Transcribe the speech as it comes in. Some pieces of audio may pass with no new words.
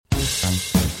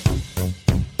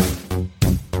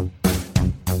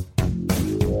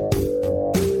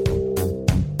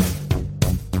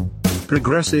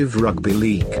Progressive Rugby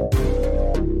League.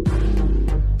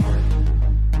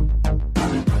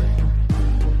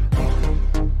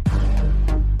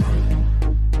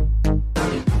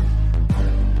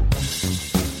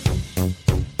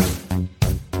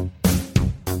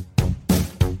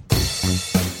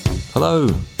 Hello.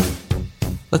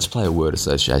 Let's play a word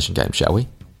association game, shall we?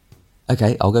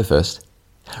 Okay, I'll go first.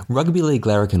 Rugby League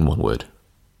larrikin, one word.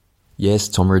 Yes,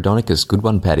 Tom Raudonikis, good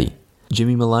one, Paddy.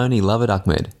 Jimmy Maloney, love it,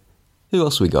 Ahmed. Who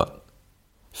else we got?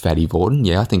 Fatty Vorden,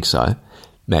 yeah, I think so.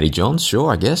 Matty Johns, sure,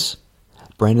 I guess.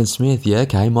 Brandon Smith, yeah,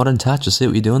 okay, modern touch, I see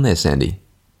what you're doing there, Sandy.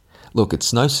 Look,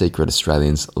 it's no secret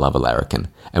Australians love a larrikin,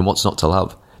 and what's not to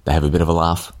love? They have a bit of a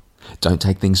laugh. Don't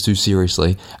take things too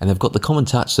seriously, and they've got the common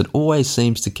touch that always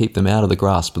seems to keep them out of the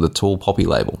grasp of the tall poppy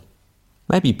label.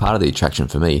 Maybe part of the attraction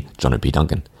for me, John P.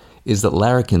 Duncan, is that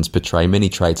larrikins portray many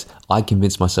traits I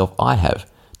convince myself I have,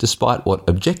 despite what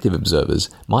objective observers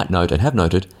might note and have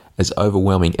noted as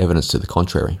overwhelming evidence to the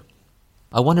contrary.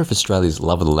 I wonder if Australia's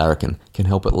love of the larrikin can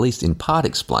help at least in part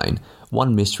explain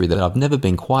one mystery that I've never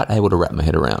been quite able to wrap my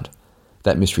head around.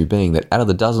 That mystery being that out of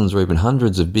the dozens or even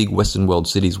hundreds of big Western world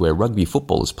cities where rugby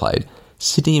football is played,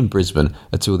 Sydney and Brisbane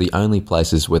are two of the only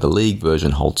places where the league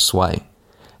version holds sway.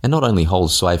 And not only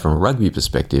holds sway from a rugby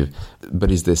perspective,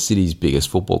 but is their city's biggest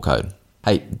football code.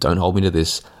 Hey, don't hold me to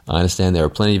this. I understand there are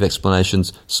plenty of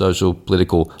explanations, social,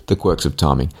 political, the quirks of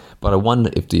timing. But I wonder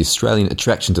if the Australian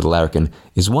attraction to the larrikin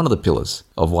is one of the pillars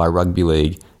of why Rugby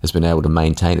League has been able to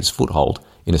maintain its foothold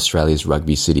in Australia's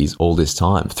rugby cities all this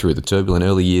time, through the turbulent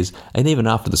early years and even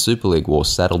after the Super League war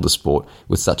saddled the sport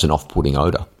with such an off-putting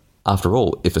odour. After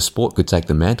all, if a sport could take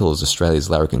the mantle as Australia's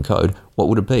larrikin code, what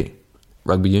would it be?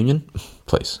 Rugby union?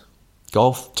 Please.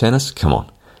 Golf? Tennis? Come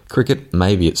on. Cricket?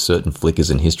 Maybe at certain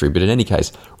flickers in history, but in any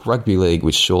case, rugby league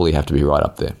would surely have to be right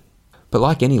up there. But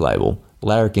like any label,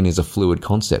 larrikin is a fluid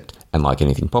concept, and like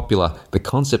anything popular, the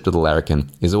concept of the larrikin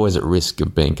is always at risk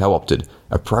of being co-opted,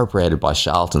 appropriated by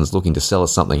charlatans looking to sell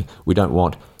us something we don't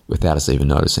want without us even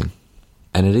noticing.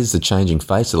 And it is the changing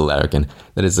face of the larrikin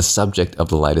that is the subject of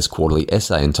the latest quarterly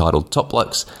essay entitled Top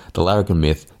Blokes, the Larrikin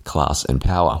Myth, Class and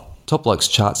Power. Top Blokes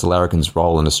charts the larrikin's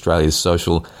role in Australia's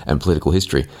social and political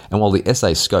history, and while the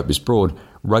essay's scope is broad,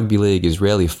 rugby league is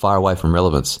rarely far away from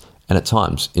relevance, and at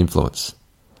times influence.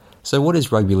 So what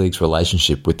is rugby league's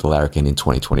relationship with the larrikin in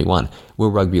 2021?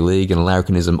 Will rugby league and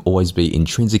larrikinism always be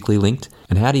intrinsically linked?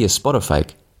 And how do you spot a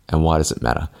fake? And why does it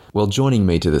matter? Well, joining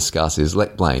me to discuss is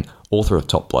Lech Blaine, author of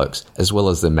Top Blokes, as well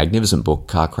as the magnificent book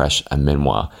Car Crash, a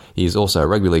Memoir. He is also a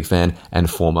rugby league fan and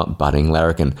former budding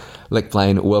larrikin. Lech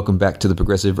Blaine, welcome back to the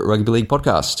Progressive Rugby League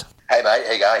podcast. Hey mate,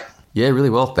 how you going? Yeah, really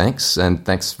well, thanks. And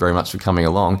thanks very much for coming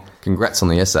along. Congrats on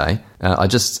the essay. I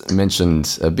just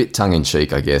mentioned a bit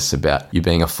tongue-in-cheek, I guess, about you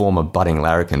being a former budding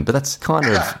larrikin, but that's kind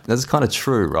of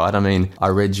true, right? I mean, I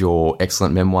read your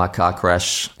excellent memoir, Car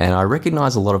Crash, and I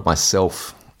recognise a lot of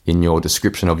myself in your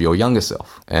description of your younger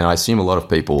self. And I assume a lot of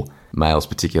people, males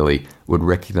particularly, would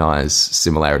recognise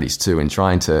similarities too in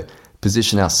trying to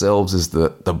position ourselves as the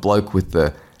bloke with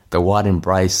the wide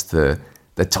embrace, the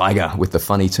tiger with the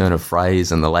funny turn of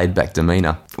phrase and the laid-back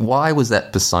demeanour. Why was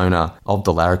that persona of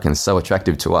the larrikin so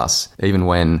attractive to us, even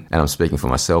when, and I'm speaking for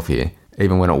myself here,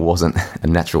 even when it wasn't a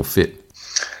natural fit?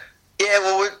 Yeah,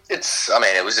 well,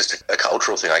 it was just a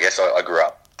cultural thing, I guess. I grew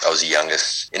up, I was the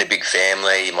youngest in a big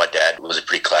family. My dad was a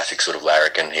pretty classic sort of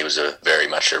larrikin. He was very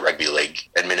much a rugby league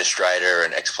administrator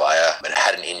and ex-player, and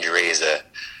had an injury as a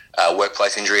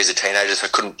workplace injury as a teenager, so I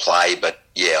couldn't play, but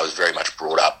yeah, I was very much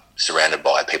brought up surrounded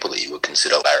by people that you would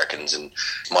consider larrikins. And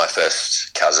my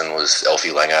first cousin was Alfie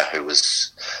Langer, who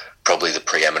was probably the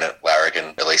preeminent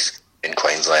larrikin, at least in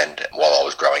Queensland, while I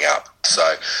was growing up.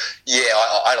 So, yeah,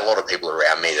 I had a lot of people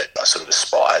around me that I sort of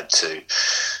aspired to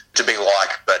be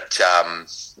like. But, I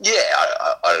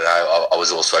don't know, I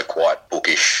was also quite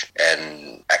bookish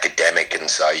and academic. And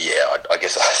so, yeah, I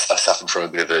guess I suffered from a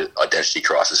bit of an identity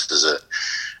crisis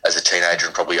as a teenager,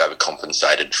 and probably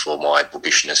overcompensated for my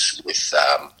bookishness with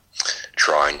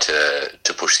trying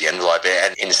to push the envelope,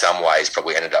 and in some ways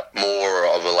probably ended up more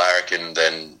of a larrikin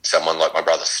than someone like my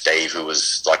brother Steve, who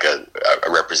was like a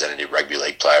representative rugby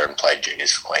league player and played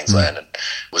juniors for Queensland and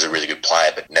was a really good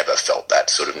player, but never felt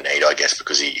that sort of need, I guess,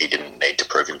 because he didn't need to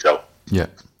prove himself. Yeah.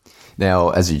 Now,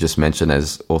 as you just mentioned,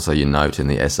 as also you note in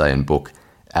the essay and book,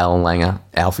 Alfie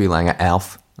Langer,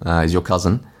 Alf, is your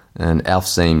cousin, and Alf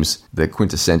seems the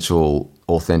quintessential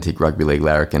authentic rugby league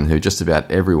larrikin who just about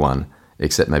everyone,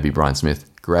 except maybe Brian Smith,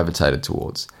 gravitated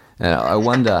towards. And I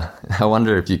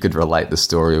wonder if you could relate the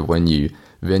story of when you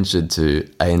ventured to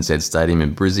ANZ Stadium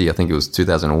in Brizzy, I think it was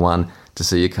 2001, to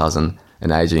see your cousin,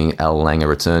 an ageing Al Langer,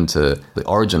 return to the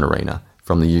Origin Arena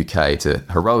from the UK to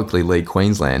heroically lead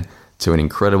Queensland to an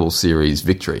incredible series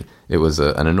victory. It was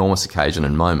an enormous occasion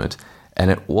and moment, and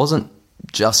it wasn't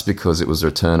just because it was the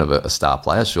return of a star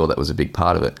player. Sure, that was a big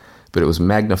part of it, but it was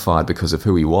magnified because of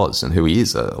who he was and who he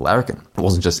is, a larrikin. It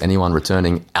wasn't just anyone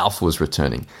returning, Alf was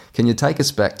returning. Can you take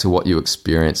us back to what you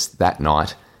experienced that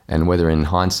night, and whether in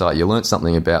hindsight you learnt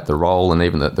something about the role and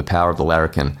even the power of the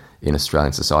larrikin in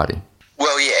Australian society?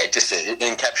 Well, yeah, it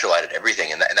encapsulated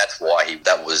everything, and that's why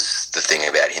that was the thing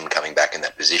about him coming back in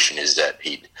that position, is that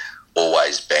he'd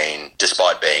always been,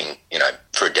 despite being,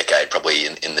 for a decade probably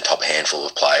in the top handful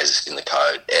of players in the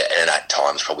code, and at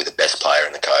times probably the best player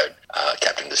in the code,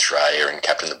 captained Australia and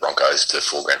captained the Broncos to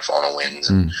 4 grand final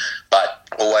wins, but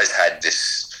always had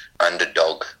this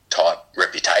underdog type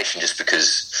reputation, just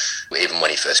because even when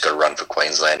he first got a run for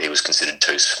Queensland, he was considered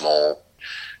too small.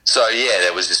 So, yeah,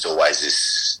 there was just always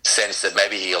this sense that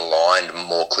maybe he aligned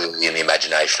more clearly in the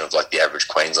imagination of, like, the average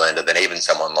Queenslander than even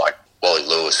someone like Wally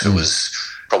Lewis, who was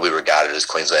probably regarded as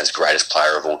Queensland's greatest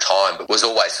player of all time, but was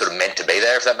always sort of meant to be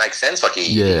there, if that makes sense.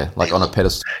 Like on a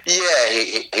pedestal. Yeah,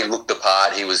 he looked the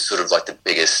part. He was sort of like the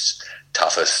biggest,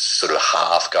 toughest sort of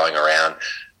half going around.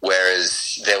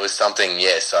 Whereas there was something,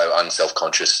 so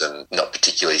unself-conscious and not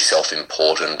particularly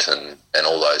self-important and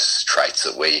all those traits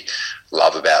that we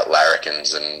love about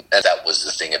larrikins. And that was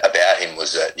the thing about him,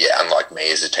 was that, unlike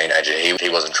me as a teenager, he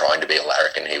wasn't trying to be a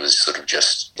larrikin. He was sort of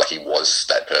just like, he was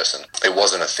that person. It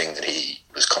wasn't a thing that he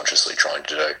was consciously trying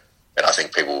to do. And I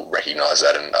think people recognise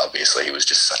that, and obviously he was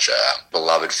just such a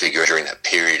beloved figure during that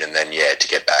period. And then, to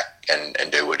get back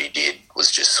and do what he did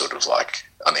was just sort of like,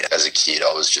 I mean, as a kid,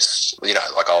 I was just, he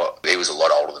was a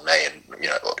lot older than me, and,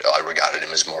 I regarded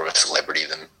him as more of a celebrity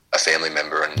than a family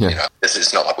member, and,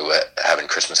 it's not like we were having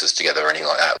Christmases together or anything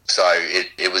like that. So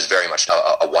it was very much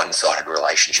a one-sided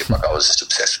relationship. Like, I was just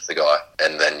obsessed with the guy.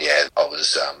 And then, I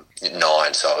was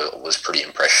 9, so it was pretty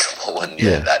impressionable, and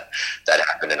that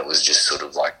happened, and it was just sort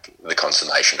of like the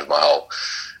consummation of my whole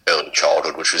early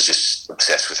childhood, which was just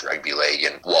obsessed with rugby league,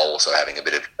 and while also having a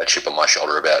bit of a chip on my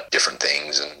shoulder about different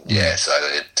things. And so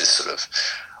it just sort of,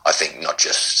 I think, not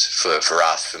just for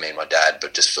us, for me and my dad,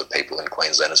 but just for people in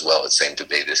Queensland as well, it seemed to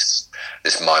be this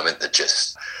moment that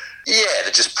just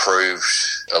proved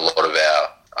a lot of our,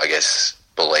 I guess,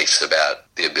 beliefs about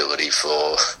the ability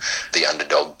for the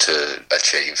underdog to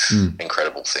achieve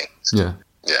incredible things. Yeah.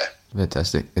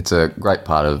 Fantastic. It's a great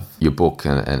part of your book,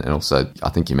 and also I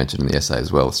think you mentioned in the essay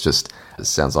as well. It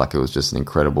sounds like it was just an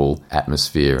incredible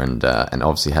atmosphere, and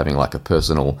obviously having like a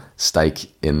personal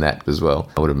stake in that as well,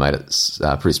 I would have made it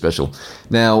pretty special.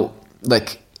 Now,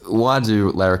 like, why do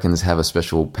larrikins have a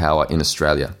special power in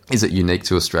Australia? Is it unique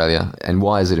to Australia, and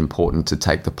why is it important to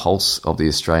take the pulse of the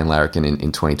Australian larrikin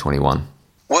in 2021?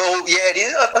 Well, it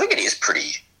is. I think it is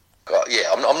pretty.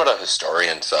 I'm not a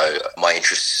historian, so my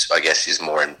interest, I guess, is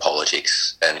more in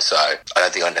politics, and so I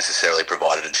don't think I necessarily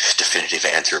provided a definitive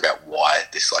answer about why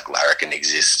this larrikin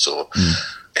exists or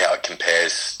how it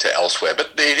compares to elsewhere.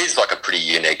 But it is like a pretty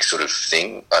unique sort of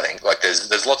thing, I think. Like,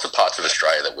 there's lots of parts of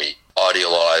Australia that we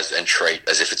idealise and treat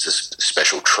as if it's a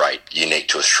special trait unique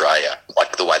to Australia,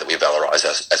 like the way that we valorise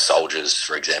as soldiers,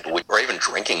 for example, or even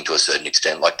drinking to a certain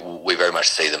extent. Like, we very much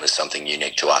see them as something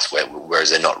unique to us, whereas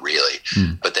they're not really.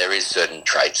 But there is certain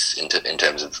traits in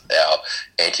terms of our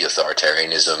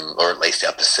anti-authoritarianism, or at least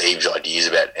our perceived ideas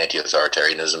about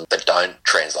anti-authoritarianism, that don't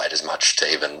translate as much to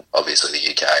even, obviously,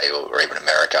 the UK or even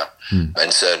America,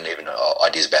 and certain even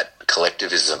ideas about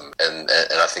collectivism. And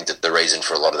I think that the reason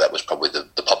for a lot of that was probably the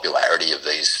popularity of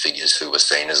these figures who were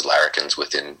seen as larrikins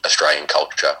within Australian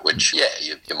culture, which,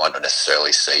 you might not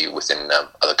necessarily see within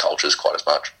other cultures quite as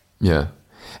much. Yeah.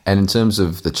 And in terms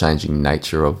of the changing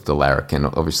nature of the larrikin,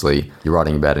 obviously you're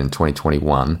writing about it in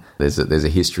 2021. There's a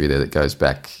history there that goes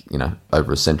back,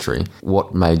 over a century.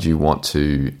 What made you want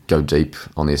to go deep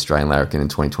on the Australian larrikin in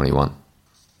 2021?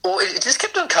 Well, it just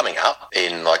kept on coming up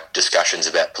in discussions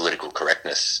about political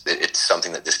correctness. It's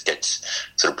something that just gets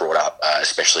sort of brought up,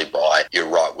 especially by your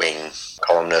right-wing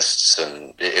columnists,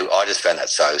 and I just found that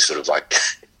so sort of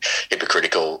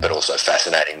hypocritical, but also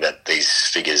fascinating that these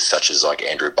figures such as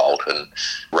Andrew Bolt and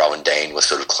Rowan Dean were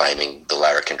sort of claiming the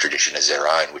larrikin tradition as their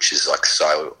own, which is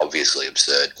so obviously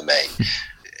absurd to me.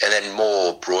 And then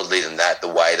more broadly than that, the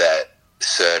way that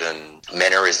certain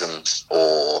mannerisms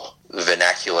or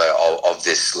vernacular of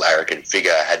this larrikin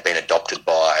figure had been adopted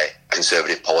by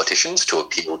conservative politicians to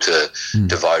appeal to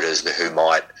voters who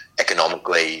might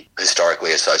economically,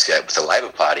 historically associate with the Labor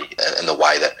Party, and the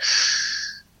way that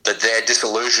their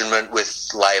disillusionment with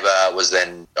Labor was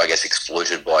then, I guess,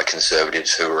 exploited by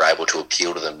conservatives who were able to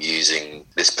appeal to them using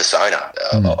this persona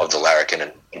of the larrikin,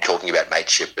 and talking about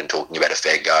mateship and talking about a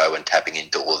fair go and tapping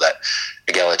into all of that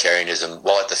egalitarianism,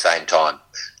 while at the same time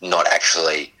not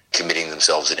actually committing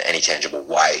themselves in any tangible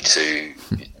way to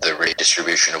the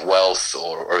redistribution of wealth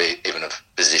or even of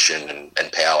position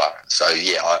and power. So,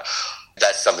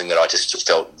 that's something that I just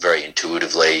felt very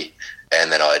intuitively,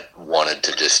 and then I wanted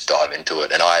to just dive into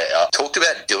it. And I talked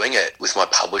about doing it with my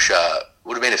publisher,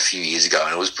 would have been a few years ago,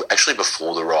 and it was actually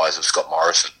before the rise of Scott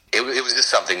Morrison. It was just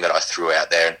something that I threw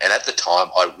out there, and at the time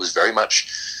I was very much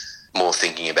more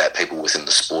thinking about people within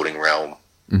the sporting realm.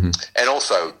 Mm-hmm. And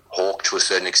also Hawke to a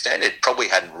certain extent. It probably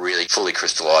hadn't really fully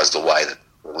crystallised the way that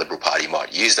the Liberal Party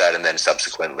might use that, and then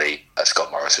subsequently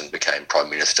Scott Morrison became Prime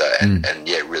Minister and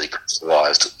really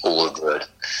crystallised all of the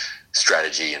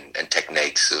strategy and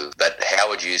techniques of that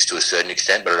Howard used to a certain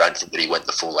extent, but I don't think that he went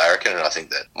the full larrikin, and I think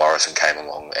that Morrison came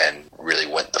along and really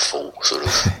went the full sort of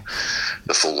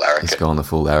the full larrikin. He's gone the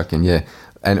full larrikin, yeah.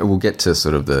 And we'll get to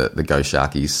sort of the Go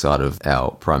Sharkies side of our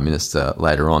Prime Minister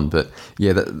later on. But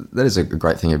yeah, that is a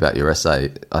great thing about your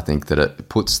essay. I think that it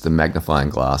puts the magnifying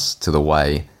glass to the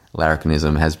way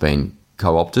larrikinism has been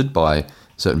co-opted by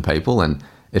certain people. And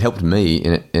it helped me,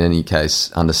 in any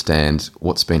case, understand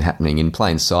what's been happening in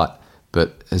plain sight,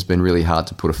 but has been really hard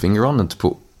to put a finger on and to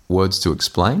put words to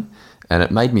explain. And it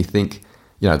made me think,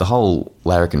 the whole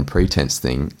larrikin pretense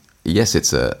thing, yes,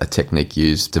 it's a technique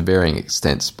used to varying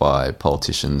extents by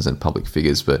politicians and public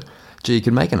figures, but you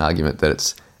could make an argument that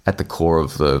it's at the core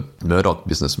of the Murdoch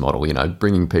business model,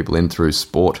 bringing people in through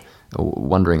sport,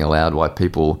 wondering aloud why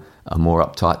people are more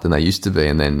uptight than they used to be,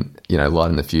 and then,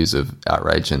 lighting the fuse of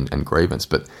outrage and grievance.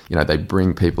 But, they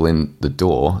bring people in the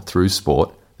door through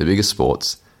sport, the biggest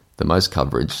sports, the most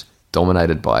coverage,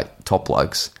 dominated by top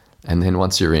blokes, and then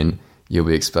once you're in, you'll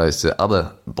be exposed to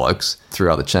other blokes through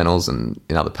other channels and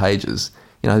in other pages,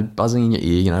 buzzing in your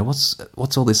ear,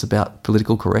 what's all this about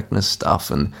political correctness stuff,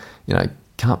 and,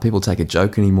 can't people take a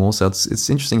joke anymore? So it's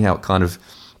interesting how it kind of,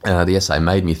 the essay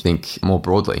made me think more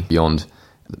broadly beyond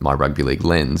my rugby league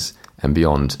lens and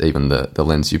beyond even the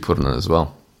lens you put on it as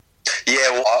well. Yeah,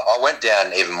 well, I went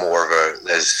down even more of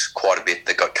there's quite a bit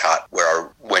that got cut where I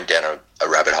went down a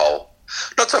rabbit hole.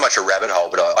 Not so much a rabbit hole,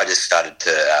 but I just started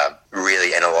to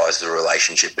really analyse the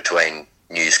relationship between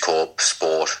News Corp,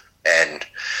 sport and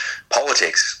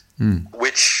politics,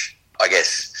 which I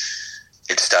guess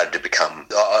it started to become...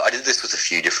 I did this with a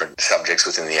few different subjects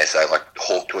within the essay, like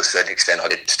Hawke to a certain extent.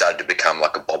 It started to become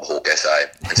like a Bob Hawke essay,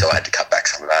 and so I had to cut back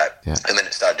some of that. Yeah. And then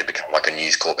it started to become like a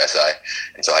News Corp essay,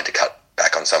 and so I had to cut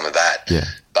back on some of that. Yeah.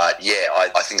 But yeah,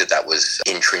 I think that was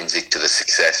intrinsic to the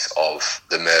success of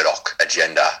the Murdoch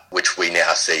agenda, which we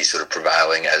now see sort of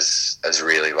prevailing as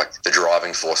really like the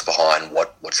driving force behind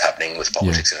what's happening with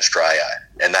politics in Australia.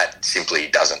 And that simply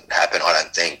doesn't happen, I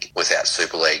don't think, without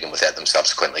Super League and without them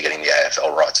subsequently getting the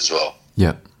AFL rights as well.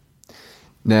 Yeah.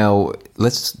 Now,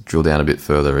 let's drill down a bit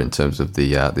further in terms of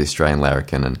the Australian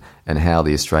larrikin and how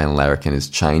the Australian larrikin is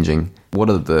changing. What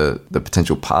are the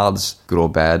potential paths, good or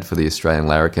bad, for the Australian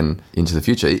larrikin into the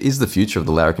future? Is the future of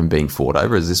the larrikin being fought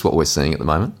over? Is this what we're seeing at the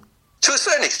moment? To a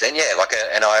certain extent, yeah.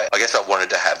 I guess I wanted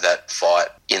to have that fight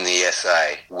in the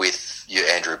essay with your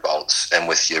Andrew Bolts and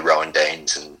with your Rowan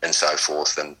Deans and so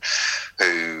forth, and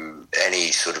who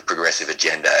any sort of progressive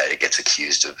agenda gets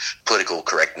accused of political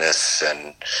correctness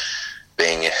and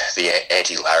being the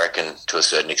anti-larrikin to a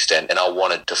certain extent. And I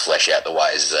wanted to flesh out the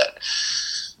ways that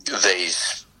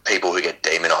these people who get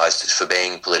demonised for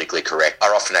being politically correct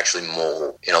are often actually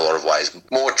more, in a lot of ways,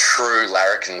 more true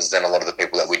larrikins than a lot of the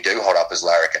people that we do hold up as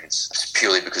larrikins,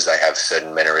 purely because they have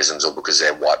certain mannerisms or because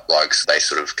they're white blokes. They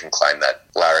sort of can claim that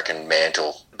larrikin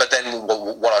mantle. But then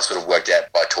what I sort of worked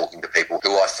out by talking to people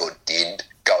who I thought did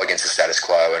go against the status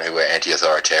quo and who were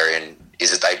anti-authoritarian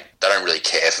is that they don't really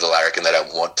care for the larrikin. They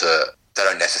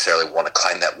don't necessarily want to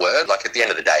claim that word. Like, at the end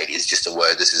of the day, it is just a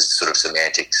word. This is sort of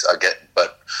semantics, I get.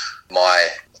 But my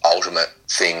ultimate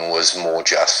thing was more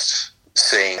just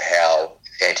seeing how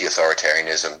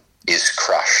anti-authoritarianism is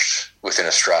crushed within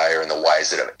Australia and the ways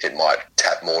that it might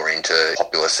tap more into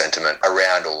popular sentiment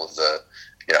around all of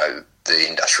the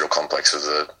industrial complex of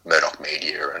the Murdoch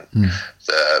media and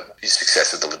the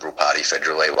success of the Liberal Party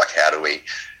federally. Like, how do we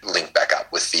link back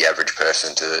up with the average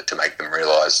person to make them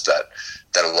realise that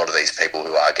a lot of these people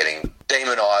who are getting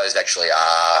demonised actually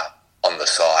are on the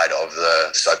side of the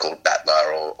so-called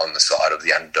battler or on the side of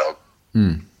the underdog.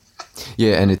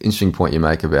 Yeah, and an interesting point you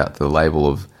make about the label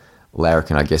of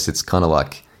larrikin. I guess it's kind of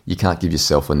like you can't give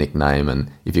yourself a nickname,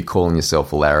 and if you're calling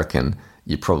yourself a larrikin,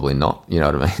 you're probably not, you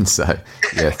know what I mean? So,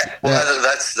 yeah. Well,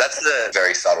 that's the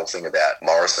very subtle thing about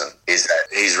Morrison, is that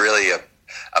he's really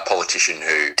a politician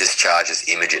who discharges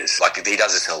images. Like, he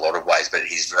does this in a lot of ways, but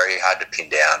he's very hard to pin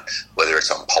down whether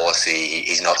it's on policy.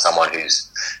 He's not someone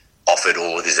who's offered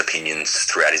all of his opinions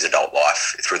throughout his adult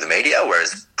life through the media,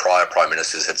 whereas prior Prime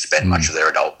Ministers had spent much of their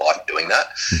adult life doing that.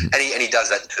 And he does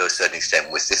that to a certain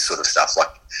extent with this sort of stuff. Like,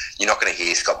 you're not going to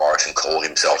hear Scott Morrison call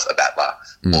himself a battler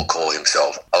or call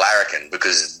himself a larrikin,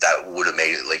 because that would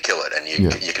immediately kill it, and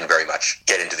you can very much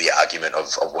get into the argument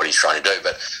of what he's trying to do.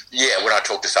 But yeah, when I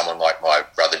talk to someone like my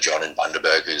brother John in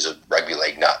Bundaberg, who's a rugby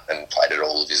league nut and played it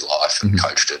all of his life and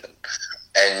coached it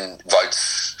and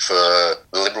votes for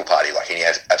the Liberal Party, like, and he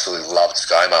absolutely loved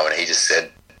ScoMo, and he just said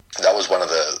that was one of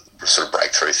the sort of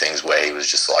breakthrough things where he was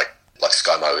just like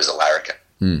ScoMo is a larrikin.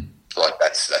 Like,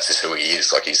 that's just who he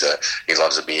is. Like, he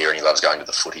loves a beer and he loves going to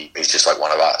the footy. He's just like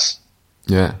one of us.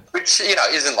 Yeah. Which,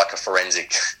 isn't like a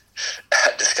forensic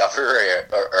discovery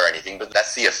or anything, but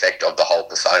that's the effect of the whole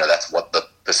persona. That's what the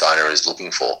persona is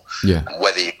looking for. Yeah.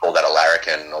 Whether you call that a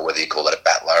larrikin or whether you call that a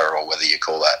battler or whether you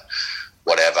call that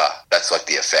whatever, that's like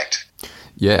the effect.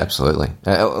 Yeah, absolutely.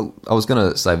 I was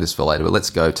going to save this for later, but let's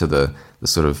go to the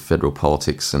sort of federal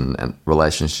politics and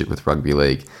relationship with rugby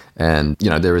league. And,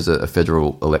 there is a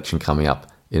federal election coming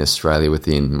up in Australia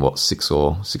within, 6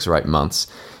 or 8 months.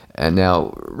 And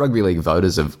now rugby league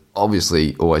voters have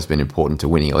obviously always been important to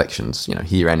winning elections,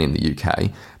 here and in the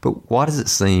UK. But why does it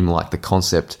seem like the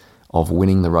concept of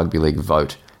winning the rugby league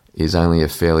vote is only a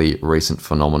fairly recent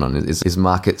phenomenon? Is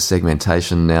market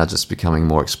segmentation now just becoming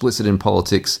more explicit in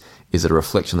politics? Is it a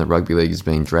reflection that rugby league is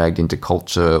being dragged into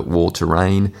culture war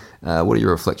terrain? What are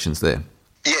your reflections there?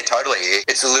 Yeah, totally.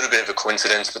 It's a little bit of a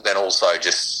coincidence, but then also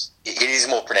just it is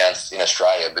more pronounced in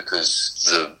Australia because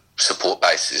the support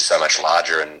base is so much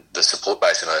larger, and the support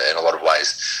base in a lot of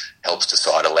ways helps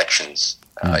decide elections.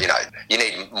 You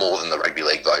need more than the rugby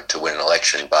league vote to win an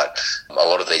election, but a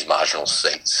lot of these marginal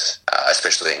seats,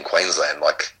 especially in Queensland,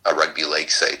 like, are rugby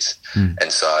league seats.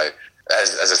 And so,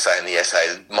 as I say in the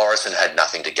essay, Morrison had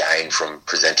nothing to gain from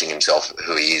presenting himself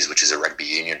who he is, which is a rugby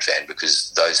union fan,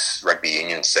 because those rugby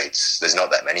union seats, there's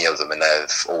not that many of them, and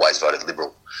they've always voted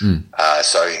Liberal.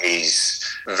 So he's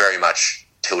very much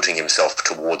tilting himself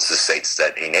towards the seats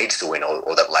that he needs to win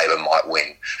or that Labor might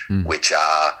win, which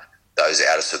are those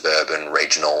outer suburban,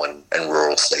 regional and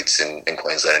rural seats in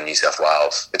Queensland and New South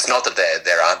Wales. It's not that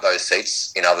there aren't those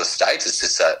seats in other states, it's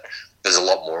just that there's a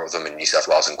lot more of them in New South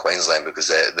Wales and Queensland because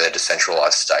they're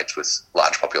decentralised states with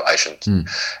large populations.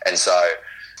 And so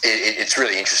it's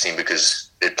really interesting because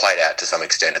it played out to some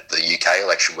extent at the UK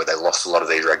election where they lost a lot of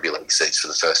these rugby league seats for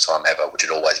the first time ever, which had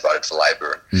always voted for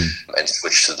Labor and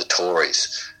switched to the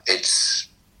Tories.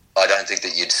 I don't think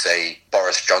that you'd see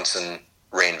Boris Johnson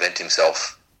reinvent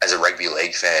himself as a rugby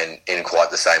league fan in quite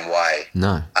the same way.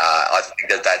 No. I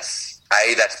think that's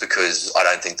because I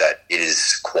don't think that it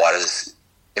is quite as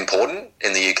important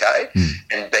in the UK.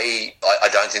 And B, I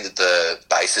don't think that the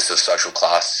basis of social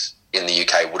class in the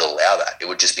UK would allow that. It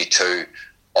would just be too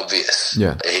obvious.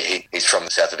 Yeah. He's from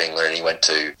the south of England and he went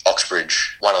to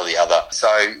Oxbridge, one or the other. So,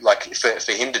 like,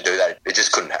 for him to do that, it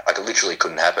just couldn't, it literally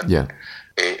couldn't happen. Yeah.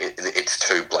 It's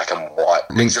too black and white.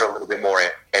 Things are a little bit more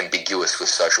ambiguous with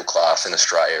social class in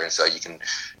Australia, and so you can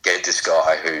get this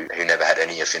guy who never had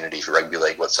any affinity for rugby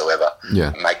league whatsoever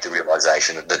make the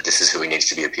realisation that this is who he needs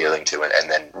to be appealing to, and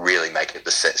then really make it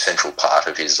the central part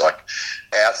of his, like,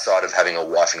 outside of having a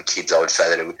wife and kids, I would say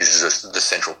that it is the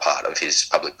central part of his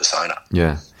public persona.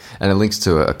 Yeah, and it links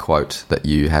to a quote that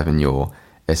you have in your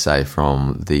essay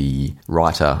from the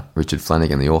writer Richard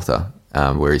Flanagan, the author,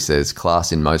 where he says,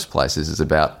 class in most places is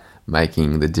about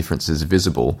making the differences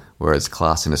visible, whereas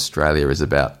class in Australia is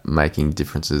about making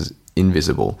differences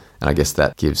invisible. And I guess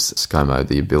that gives ScoMo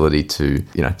the ability to,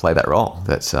 play that role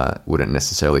that wouldn't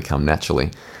necessarily come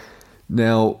naturally.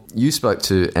 Now, you spoke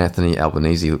to Anthony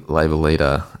Albanese, Labor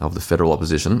leader of the federal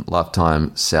opposition,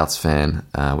 lifetime Souths fan,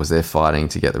 was there fighting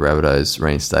to get the Rabbitohs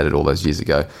reinstated all those years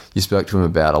ago. You spoke to him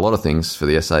about a lot of things for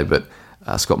the essay, but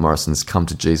Scott Morrison's come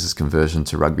to Jesus conversion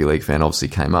to rugby league fan obviously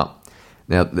came up.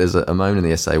 Now, there's a moment in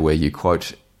the essay where you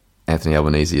quote Anthony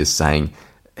Albanese as saying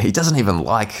he doesn't even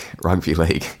like rugby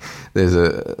league. There's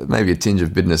maybe a tinge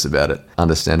of bitterness about it.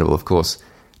 Understandable, of course.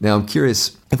 Now, I'm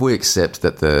curious, if we accept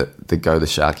that the Go the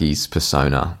Sharkies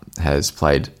persona has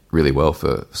played really well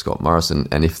for Scott Morrison,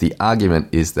 and if the argument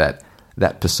is that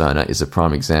that persona is a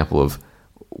prime example of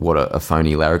what a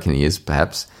phony larrikin he is,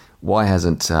 perhaps, why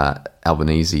hasn't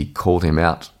Albanese called him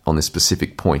out on this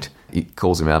specific point? He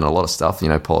calls him out on a lot of stuff.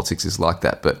 Politics is like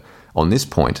that. But on this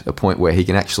point, a point where he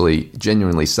can actually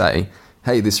genuinely say,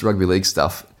 hey, this rugby league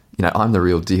stuff, I'm the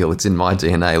real deal. It's in my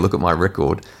DNA. Look at my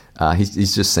record. He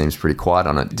just seems pretty quiet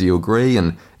on it. Do you agree?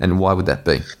 And why would that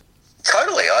be?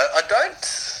 Totally. I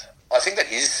don't. I think that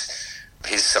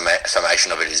his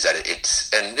summation of it is that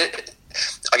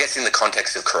I guess in the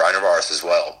context of coronavirus as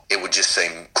well, it would just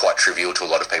seem quite trivial to a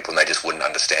lot of people and they just wouldn't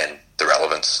understand the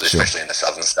relevance, especially in the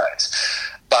southern states.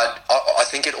 But I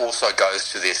think it also goes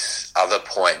to this other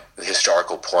point, the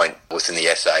historical point within the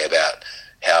essay about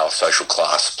how social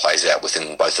class plays out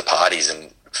within both the parties.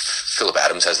 And Philip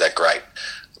Adams has that great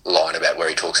line about where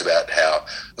he talks about how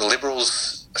the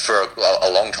Liberals, for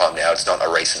a long time now, it's not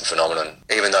a recent phenomenon,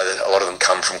 even though a lot of them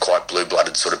come from quite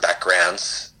blue-blooded sort of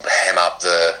backgrounds, ham up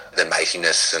their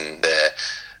matiness and their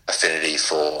affinity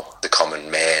for the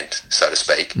common man, so to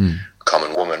speak,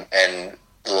 common woman. And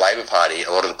the Labor Party, a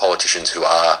lot of the politicians who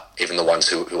are, even the ones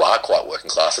who are quite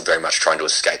working class, are very much trying to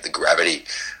escape the gravity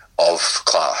of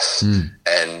class.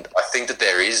 And I think that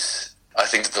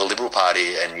the Liberal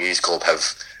Party and News Corp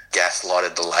have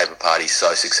gaslighted the Labor Party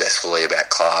so successfully about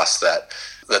class that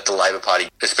the Labor Party,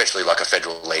 especially like a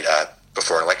federal leader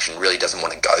before an election, really doesn't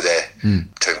want to go there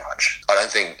too much. I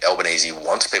don't think Albanese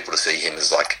wants people to see him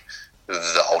as like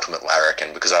the ultimate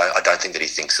larrikin, because I don't think that he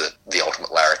thinks that the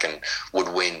ultimate larrikin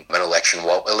would win an election,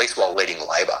 at least while leading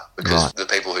Labor, because the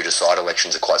people who decide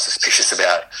elections are quite suspicious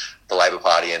about the Labor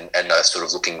Party and are sort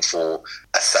of looking for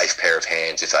a safe pair of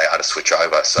hands if they are to switch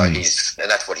over. So and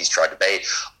that's what he's tried to be.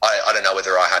 I don't know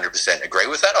whether I 100% agree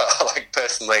with that. I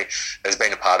personally, there's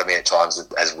been a part of me at times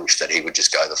that has wished that he would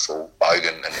just go the full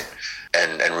bogan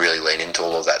and really lean into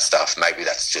all of that stuff. Maybe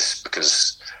that's just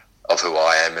because of who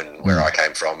I am and where I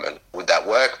came from, and would that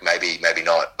work? Maybe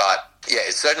not. But yeah,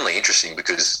 it's certainly interesting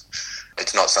because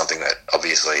it's not something that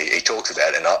obviously he talks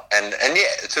about, and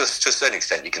yeah, to a certain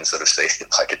extent you can sort of see it.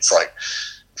 Like, it's like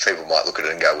people might look at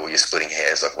it and go, well, you're splitting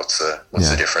hairs, like what's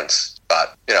the difference?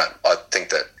 But I think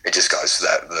that it just goes to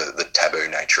that the taboo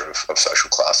nature of social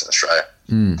class in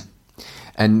Australia.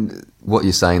 And what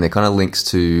you're saying there kind of links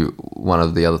to one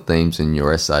of the other themes in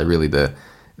your essay, really the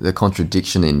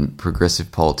contradiction in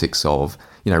progressive politics of,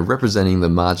 representing the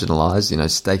marginalised,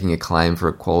 staking a claim for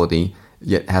equality,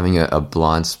 yet having a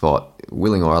blind spot,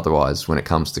 willing or otherwise, when it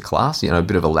comes to class, a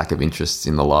bit of a lack of interest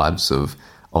in the lives of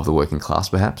the working class,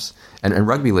 perhaps. And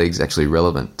rugby league's actually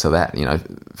relevant to that.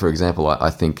 For example, I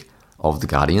think of The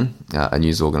Guardian, a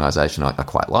news organisation I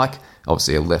quite like,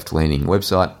 obviously a left-leaning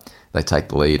website. They take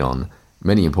the lead on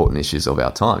many important issues of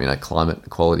our time, climate,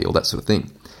 equality, all that sort of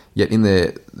thing. Yet in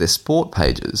their sport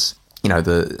pages,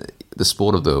 the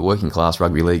sport of the working class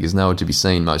rugby league is nowhere to be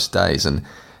seen most days. And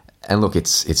look,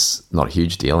 it's not a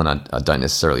huge deal, and I don't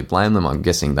necessarily blame them. I'm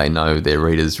guessing they know their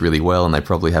readers really well, and they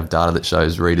probably have data that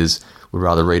shows readers would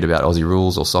rather read about Aussie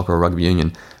rules or soccer or rugby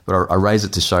union. But I raise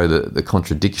it to show the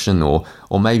contradiction or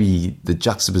maybe the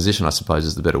juxtaposition, I suppose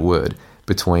is the better word,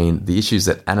 between the issues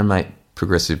that animate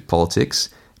progressive politics,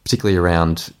 particularly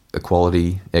around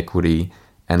equality, equity,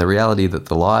 and the reality that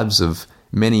the lives of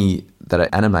many that are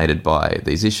animated by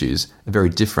these issues are very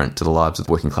different to the lives of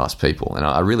working class people. And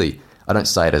I don't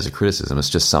say it as a criticism. It's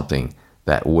just something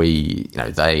that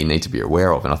they need to be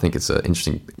aware of. And I think it's an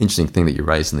interesting thing that you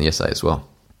raised in the essay as well.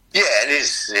 Yeah, it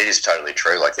is totally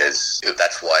true. Like, that's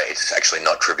why it's actually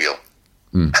not trivial.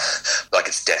 Like,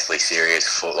 it's deathly serious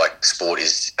sport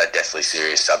is a deathly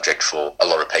serious subject for a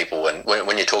lot of people. And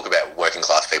when you talk about working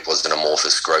class people as an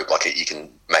amorphous group, like, you can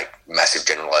make massive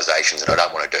generalizations, and I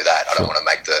don't want to do that. I don't want to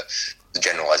make the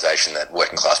generalization that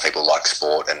working class people like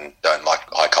sport and don't like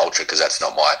high culture, because that's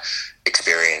not my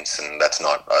experience and that's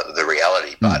not the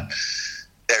reality. But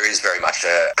there is very much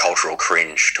a cultural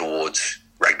cringe towards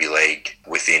rugby league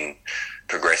within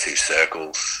progressive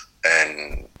circles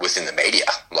and within the media,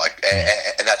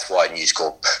 and that's why News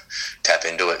Corp tap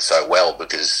into it so well,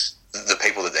 because the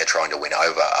people that they're trying to win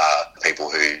over are people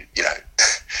who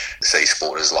see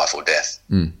sport as life or death,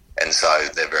 and so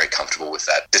they're very comfortable with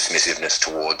that dismissiveness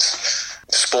towards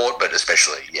sport, but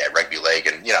especially rugby league.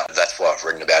 And that's why I've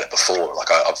written about it before.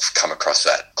 Like, I've come across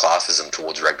that classism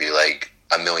towards rugby league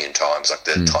a million times. Like,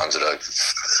 the times that I've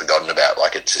forgotten about.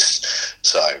 Like, it's just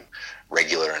so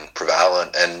regular and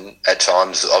prevalent, and at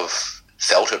times I've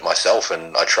felt it myself,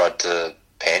 and I tried to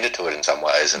pander to it in some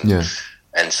ways,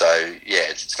 and so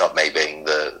it's not me being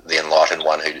the enlightened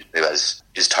one who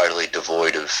is totally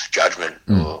devoid of judgment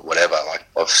or whatever. Like,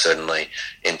 I've certainly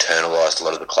internalised a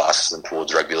lot of the classism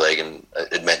towards rugby league, and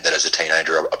it meant that as a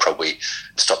teenager I probably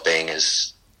stopped being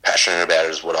as passionate about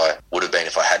it as what I would have been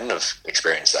if I hadn't have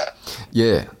experienced that.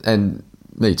 Yeah, and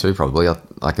me too, probably.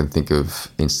 I can think of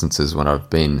instances when I've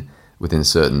been within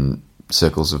certain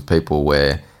circles of people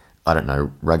where, I don't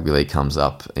know, rugby league comes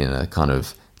up in a kind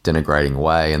of denigrating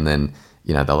way, and then,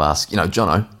 they'll ask,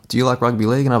 Jono, do you like rugby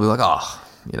league? And I'll be like,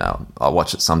 I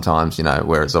watch it sometimes,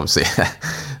 whereas obviously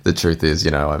the truth is,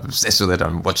 I'm obsessed with it.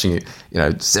 I'm watching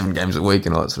it, 7 games a week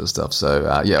and all that sort of stuff. So,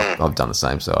 I've done the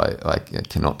same. So I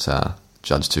cannot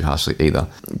judge too harshly either.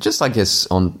 Just, I guess,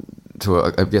 on to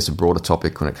a broader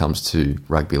topic when it comes to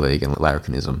rugby league and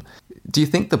larrikinism. Do you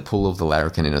think the pull of the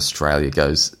larrikin in Australia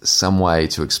goes some way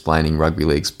to explaining rugby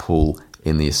league's pull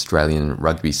in the Australian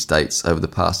rugby states over the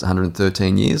past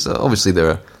 113 years? Obviously, there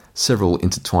are several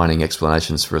intertwining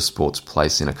explanations for a sport's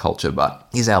place in a culture, but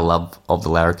is our love of the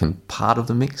larrikin part of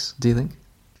the mix, do you think?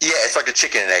 Yeah, it's like a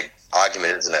chicken and egg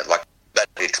argument, isn't it? Like, that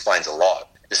explains a lot.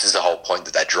 This is the whole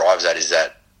point that drives at, is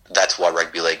that's why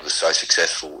rugby league was so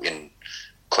successful in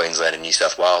Queensland and New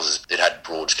South Wales. Is it had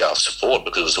broad-scale support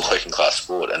because it was a working-class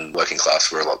sport, and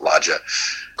working-class were a lot larger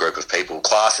group of people.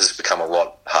 Class has become a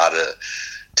lot harder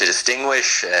to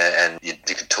distinguish, and you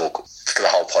could talk for the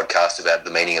whole podcast about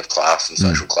the meaning of class and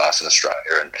social class in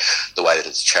Australia and the way that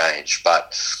it's changed.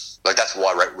 But like, that's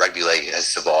why rugby league has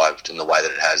survived in the way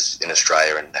that it has in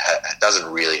Australia, and doesn't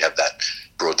really have that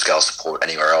broad-scale support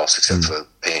anywhere else except for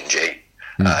PNG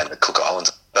and the Cook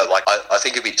Islands. But like, I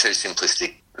think it'd be too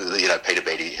simplistic. You know, Peter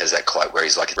Beattie has that quote where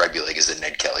he's like, rugby league is the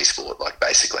Ned Kelly sport, like,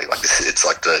 basically. Like, it's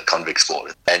like the convict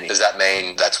sport. And does that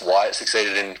mean that's why it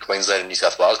succeeded in Queensland and New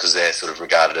South Wales, because they're sort of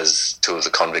regarded as two of the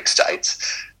convict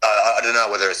states? I don't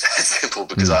know whether it's that simple,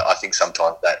 because I think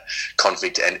sometimes that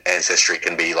convict ancestry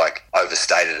can be, like,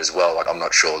 overstated as well. Like, I'm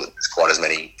not sure that there's quite as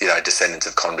many, you know, descendants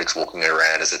of convicts walking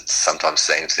around as it sometimes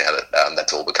seems now that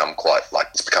that's all become quite, like,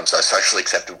 it's become so socially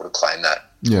acceptable to claim that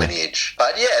lineage.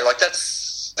 But yeah, like,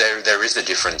 there is a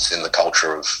difference in the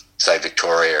culture of, say,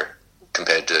 Victoria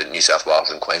compared to New South Wales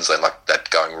and Queensland, like that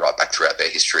going right back throughout their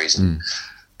histories. And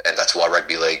that's why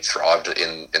rugby league thrived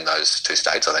in those two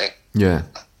states, I think. Yeah.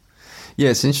 Yeah,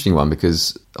 it's an interesting one,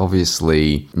 because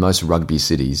obviously most rugby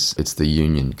cities, it's the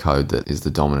union code that is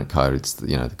the dominant code. It's the,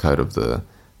 the code of the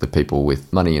people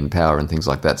with money and power and things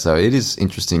like that. So it is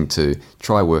interesting to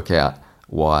try work out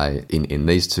why in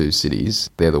these two cities,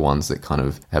 they're the ones that kind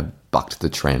of have bucked the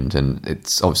trend. And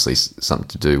it's obviously something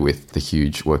to do with the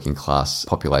huge working class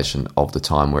population of the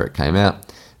time where it came out.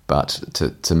 But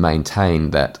to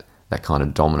maintain that kind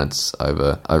of dominance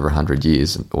over 100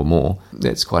 years or more,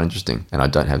 it's quite interesting. And I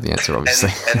don't have the answer, obviously.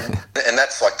 And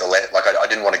that's like I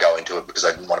didn't want to go into it because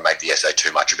I didn't want to make the essay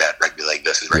too much about rugby league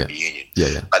versus rugby union.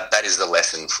 Yeah. But that is the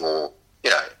lesson for,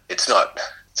 it's not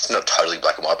totally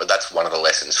black and white, but that's one of the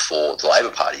lessons for the Labor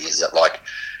Party, is that, like,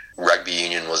 rugby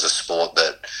union was a sport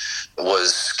that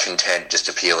was content just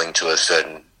appealing to a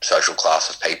certain social class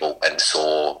of people and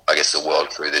saw, I guess, the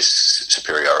world through this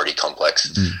superiority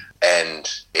complex. And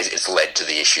it's led to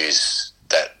the issues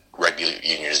that rugby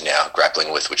union is now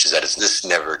grappling with, which is that it's just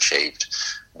never achieved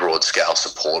broad-scale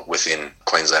support within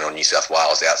Queensland or New South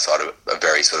Wales outside of a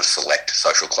very sort of select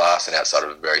social class and outside of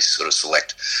a very sort of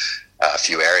select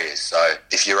few areas. So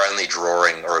if you're only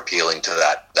drawing or appealing to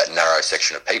that narrow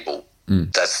section of people,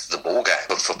 that's the ball game.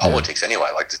 But for politics anyway,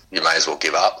 like, you may as well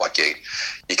give up. Like, you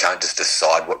can't just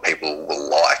decide what people will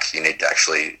like. You need to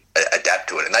actually adapt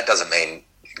to it. And that doesn't mean,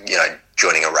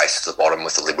 joining a race to the bottom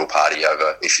with the Liberal Party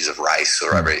over issues of race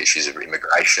or over issues of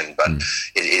immigration. But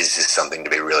it is just something to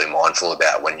be really mindful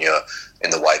about when you're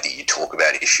in the way that you talk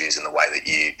about issues and the way that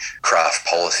you craft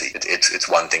policy. It's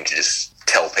one thing to just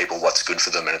tell people what's good for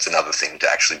them, and it's another thing to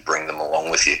actually bring them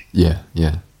along with you. Yeah.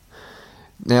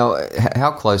 Now,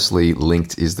 how closely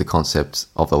linked is the concept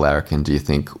of the larrikin, do you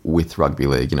think, with rugby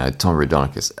league? Tom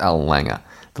Raudonikis, Alan Langer,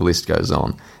 the list goes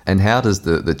on. And how does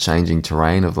the changing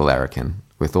terrain of the larrikin,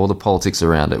 with all the politics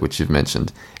around it, which you've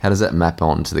mentioned, how does that map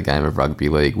on to the game of rugby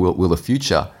league? Will the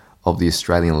future of the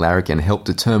Australian larrikin help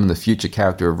determine the future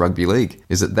character of rugby league?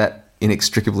 Is it that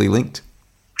inextricably linked?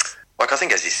 Like, I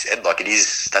think, as you said, like,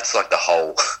 that's like the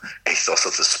whole ethos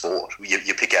of the sport.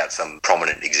 You pick out some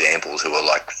prominent examples who are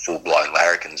like full-blown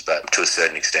larrikins, but to a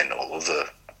certain extent, all of the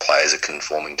players are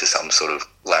conforming to some sort of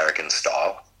larrikin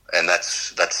style. And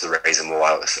that's the reason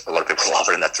why a lot of people love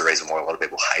it, and that's the reason why a lot of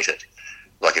people hate it.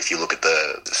 Like, if you look at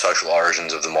the social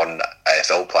origins of the modern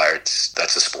AFL player,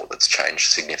 that's a sport that's changed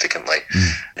significantly.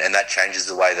 And that changes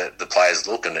the way that the players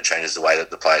look, and it changes the way that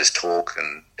the players talk,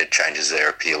 and it changes their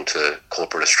appeal to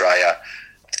corporate Australia.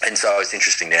 And so it's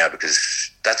interesting now, because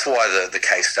that's why the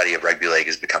case study of rugby league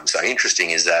has become so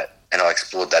interesting, is that, and I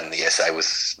explored that in the essay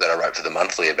that I wrote for the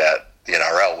Monthly about the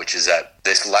NRL, which is that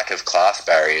this lack of class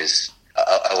barriers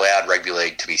allowed rugby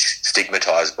league to be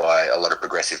stigmatised by a lot of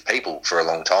progressive people for a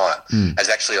long time, has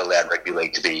actually allowed rugby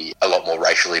league to be a lot more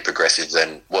racially progressive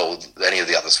than, well, any of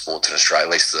the other sports in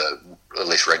Australia, at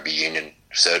least rugby union,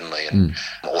 certainly, and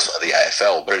also the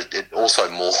AFL, but it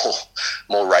also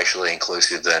more racially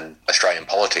inclusive than Australian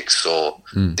politics or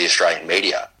the Australian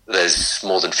media. There's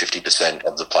more than 50%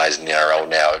 of the players in the NRL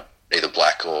now either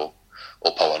black or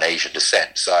Polynesian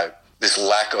descent. So this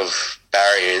lack of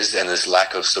barriers and this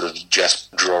lack of sort of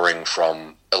just drawing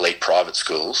from elite private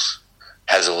schools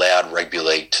has allowed rugby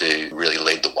league to really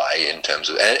lead the way in terms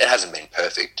of, and it hasn't been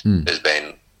perfect. There's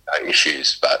been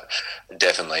issues, but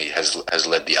definitely has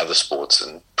led the other sports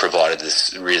and provided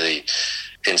this really,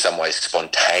 in some ways,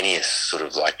 spontaneous sort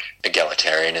of like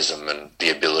egalitarianism and the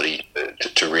ability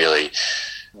to really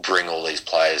bring all these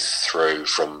players through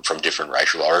from different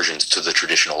racial origins to the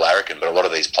traditional larrikin. But a lot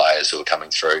of these players who are coming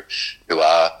through who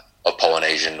are of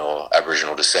Polynesian or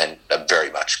Aboriginal descent are very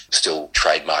much still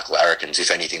trademark larrikins. If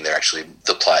anything, they're actually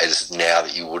the players now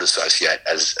that you would associate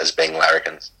as being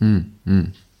larrikins.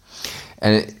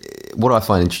 And what I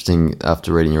find interesting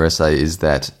after reading your essay is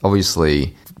that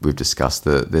obviously we've discussed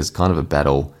that there's kind of a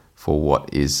battle for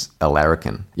what is a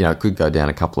larrikin. You know, it could go down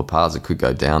a couple of paths. It could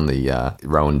go down the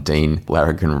Rowan Dean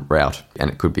larrikin route,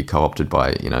 and it could be co-opted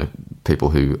by, you know, people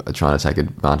who are trying to take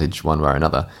advantage one way or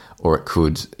another, or it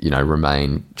could, you know,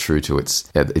 remain true to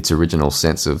its original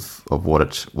sense of what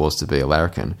it was to be a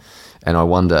larrikin. And I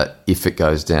wonder if it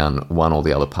goes down one or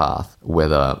the other path,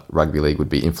 whether rugby league would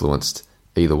be influenced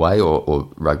either way, or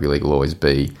rugby league will always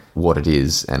be what it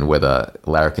is, and whether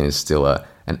larrikin is still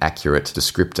an accurate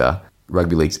descriptor.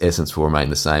 Rugby league's essence will remain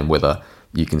the same, whether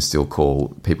you can still call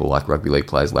people like rugby league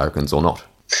players larrikins or not.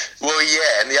 Well,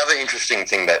 yeah, and the other interesting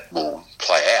thing that will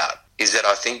play out is that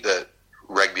I think that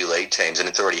rugby league teams, and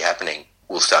it's already happening,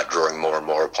 will start drawing more and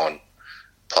more upon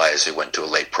players who went to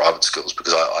elite private schools,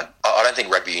 because I don't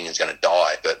think rugby union is going to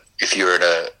die, but if you're at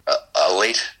a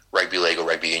elite rugby league or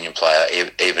rugby union player,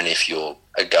 even if you're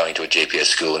going to a GPS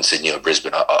school in Sydney or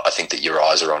Brisbane, I think that your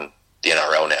eyes are on the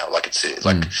NRL now. Like it's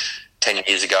like 10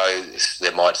 years ago,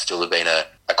 there might still have been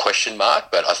a question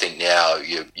mark, but I think now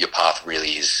your path really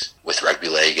is with rugby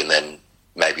league, and then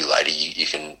maybe later you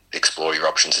can explore your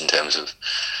options in terms of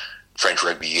French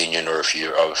rugby union, or if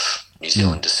you're of New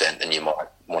Zealand descent, then you might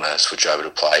want to switch over to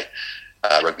play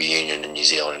rugby union in New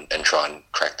Zealand and try and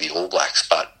crack the All Blacks.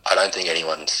 But I don't think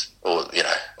anyone's, or you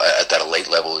know, at that elite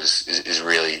level is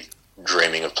really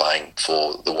dreaming of playing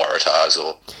for the Waratahs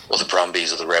or the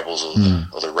Brumbies or the Rebels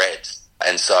or the Reds.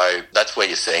 And so that's where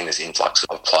you're seeing this influx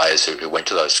of players who went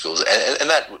to those schools, and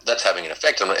that's having an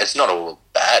effect. I mean, it's not all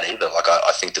bad either. Like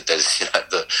I think that there's, you know,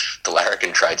 the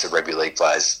larrikin traits of rugby league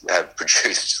players have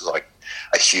produced like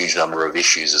a huge number of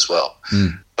issues as well.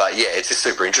 But yeah, it's just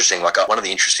super interesting. Like one of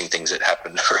the interesting things that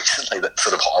happened recently that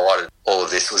sort of highlighted all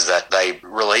of this was that they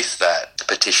released that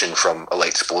petition from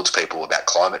elite sports people about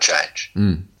climate change.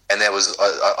 And there was,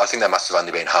 I think there must have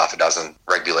only been half a dozen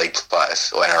rugby league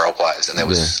players or NRL players, and there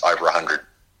was over 100.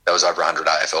 There was over 100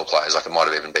 AFL players. Like it might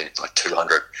have even been like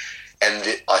 200.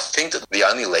 And I think that the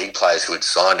only league players who had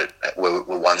signed it were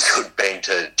ones who had been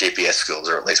to GPS schools,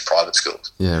 or at least private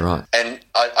schools. Yeah, right. And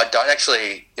I don't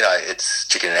actually, you know, it's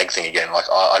chicken and egg thing again. Like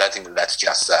I don't think that that's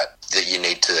just that you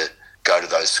need to go to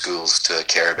those schools to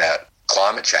care about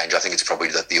climate change. I think it's probably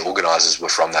that the organisers were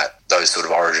from those sort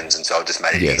of origins, and so it just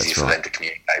made it easier for them to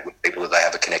communicate with people that they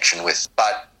have a connection with.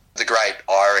 But the great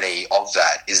irony of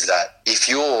that is that if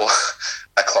you're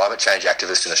a climate change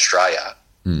activist in Australia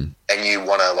and you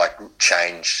want to like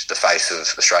change the face of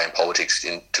Australian politics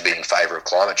to be in favour of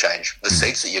climate change, the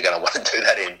seats that you're going to want to do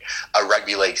that in are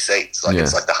rugby league seats. Like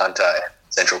it's like the Hunter,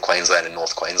 Central Queensland and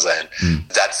North Queensland.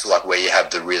 That's like where you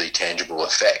have the really tangible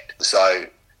effect. So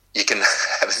you can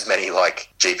have as many like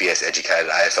GPS educated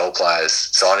AFL players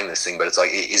signing this thing, but it's like,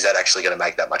 is that actually going to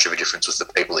make that much of a difference with the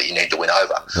people that you need to win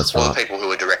over? That's or right. the people who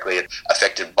are directly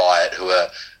affected by it, who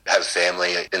have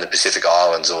family in the Pacific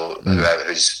Islands, or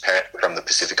whose parents are from the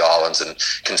Pacific Islands and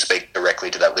can speak directly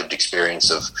to that lived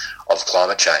experience of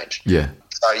climate change. Yeah.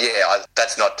 So, yeah,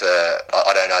 that's not,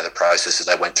 I don't know the process that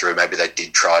they went through. Maybe they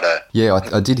did try to... Yeah,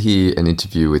 I did hear an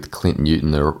interview with Clint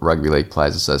Newton, the Rugby League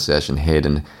Players Association head,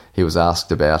 and he was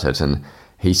asked about it, and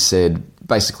he said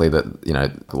basically that, you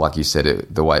know, like you said,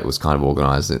 the way it was kind of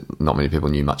organised, not many people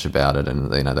knew much about it,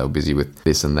 and, you know, they were busy with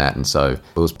this and that, and so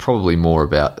it was probably more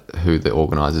about who the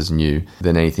organisers knew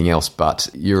than anything else. But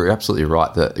you're absolutely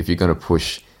right that if you're going to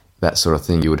push that sort of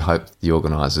thing, you would hope the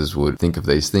organisers would think of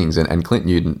these things. And Clint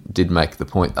Newton did make the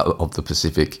point of the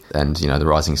Pacific and, you know, the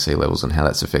rising sea levels and how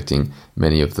that's affecting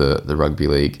many of the rugby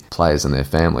league players and their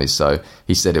families. So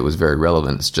he said it was very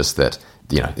relevant. It's just that,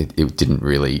 you know, it didn't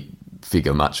really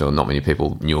figure much, or not many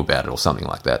people knew about it or something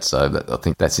like that. So I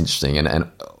think that's interesting.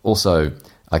 And also,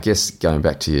 I guess going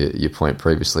back to your point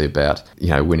previously about, you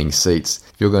know, winning seats,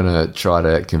 if you're going to try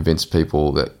to convince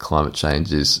people that climate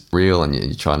change is real and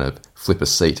you're trying to flip a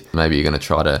seat, maybe you're going to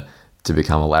try to to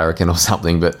become a larrikin or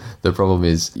something, but the problem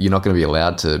is you're not going to be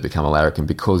allowed to become a larrikin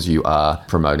because you are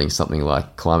promoting something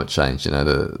like climate change. You know,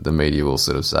 the media will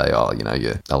sort of say, oh, you know,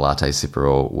 you're a latte sipper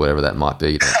or whatever that might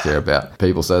be. You don't care about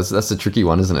people. So that's a tricky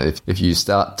one, isn't it? If you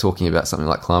start talking about something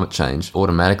like climate change,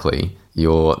 automatically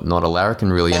you're not a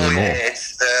larrikin really anymore. Yeah,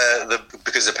 it's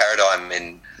because the paradigm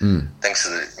thanks to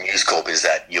the News Corp is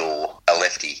that you're a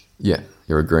lefty. Yeah,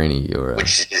 you're a greenie.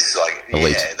 Which is like,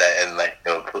 elite.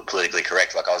 You're politically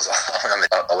correct. Like I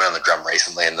went on the drum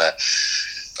recently, and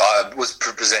I was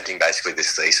presenting basically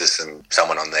this thesis, and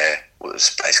someone on there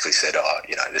was basically said, "Oh,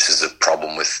 you know, this is a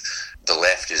problem with the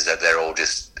left is that they're all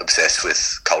just obsessed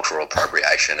with cultural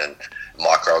appropriation and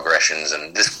microaggressions,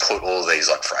 and just put all these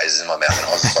like phrases in my mouth." And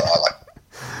I was just like,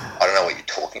 I don't know what you're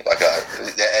talking about.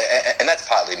 And that's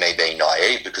partly me being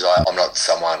naive because I'm not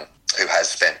someone who has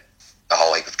spent a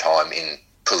whole heap of time in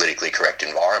politically correct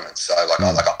environments. So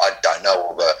I don't know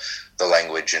all the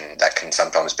language, and that can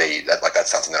sometimes be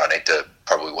that's something that I need to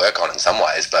probably work on in some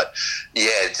ways. But yeah,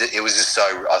 it was just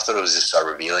I thought it was just so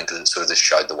revealing because it sort of just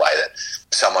showed the way that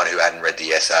someone who hadn't read the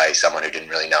essay, someone who didn't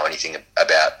really know anything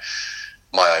about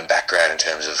my own background in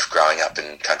terms of growing up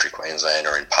in country Queensland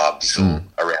or in pubs or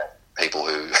around people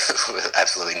who were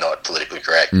absolutely not politically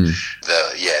correct.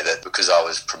 That because I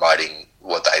was promoting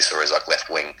what they saw as like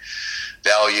left-wing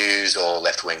values or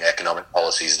left-wing economic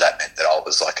policies, that meant that I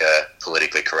was like a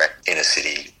politically correct inner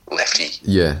city lefty.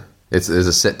 Yeah, there's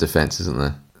a set defence, isn't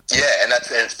there? Yeah, and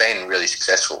it's been really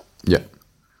successful. Yeah.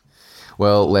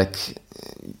 Well, Lech,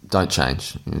 don't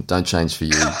change. Don't change for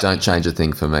you. Don't change a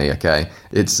thing for me, okay?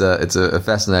 It's a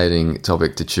fascinating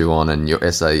topic to chew on, and your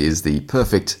essay is the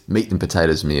perfect meat and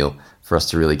potatoes meal for us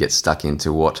to really get stuck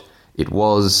into what it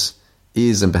was,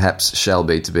 is, and perhaps shall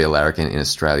be to be a larrikin in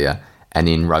Australia and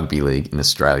in rugby league in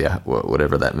Australia,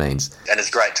 whatever that means. And it's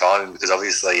great timing because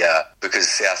obviously because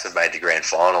South have made the grand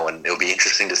final, and it'll be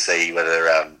interesting to see whether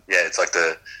it's like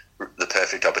the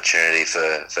perfect opportunity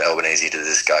for Albanese to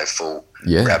just go full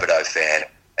Rabbitoh fan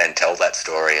and tell that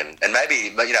story, and maybe,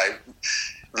 you know,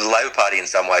 the Labor Party in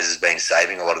some ways has been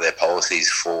saving a lot of their policies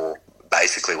for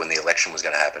basically when the election was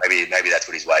going to happen. Maybe that's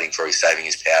what he's waiting for. He's saving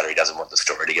his powder. He doesn't want the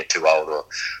story to get too old or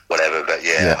whatever. But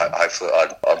hopefully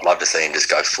I'd love to see him just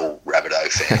go full Rabbitoh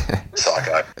fan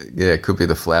psycho. Yeah, it could be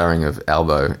the flowering of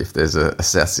Albo if there's a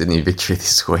South Sydney victory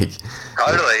this week.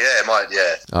 Totally, yeah, it might,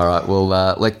 yeah. All right, well,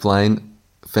 Lech Blaine,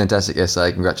 fantastic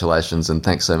essay. Congratulations, and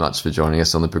thanks so much for joining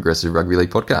us on the Progressive Rugby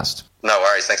League podcast. No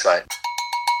worries. Thanks, mate.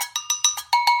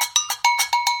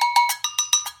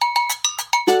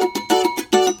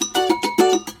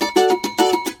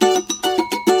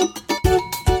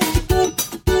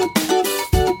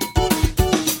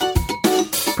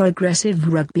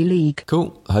 Progressive Rugby League.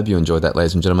 Cool. I hope you enjoyed that,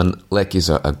 ladies and gentlemen. Lech is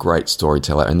a great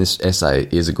storyteller, and this essay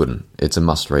is a good one. It's a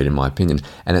must-read, in my opinion,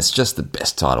 and it's just the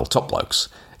best title, Top Blokes.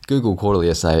 Google quarterly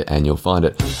essay and you'll find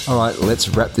it. All right, let's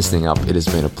wrap this thing up. It has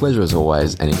been a pleasure as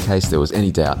always, and in case there was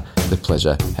any doubt, the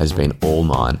pleasure has been all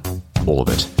mine. All of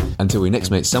it. Until we next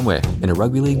meet somewhere in a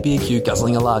rugby league beer queue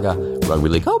guzzling a lager, rugby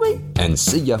league hobby, and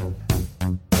see ya.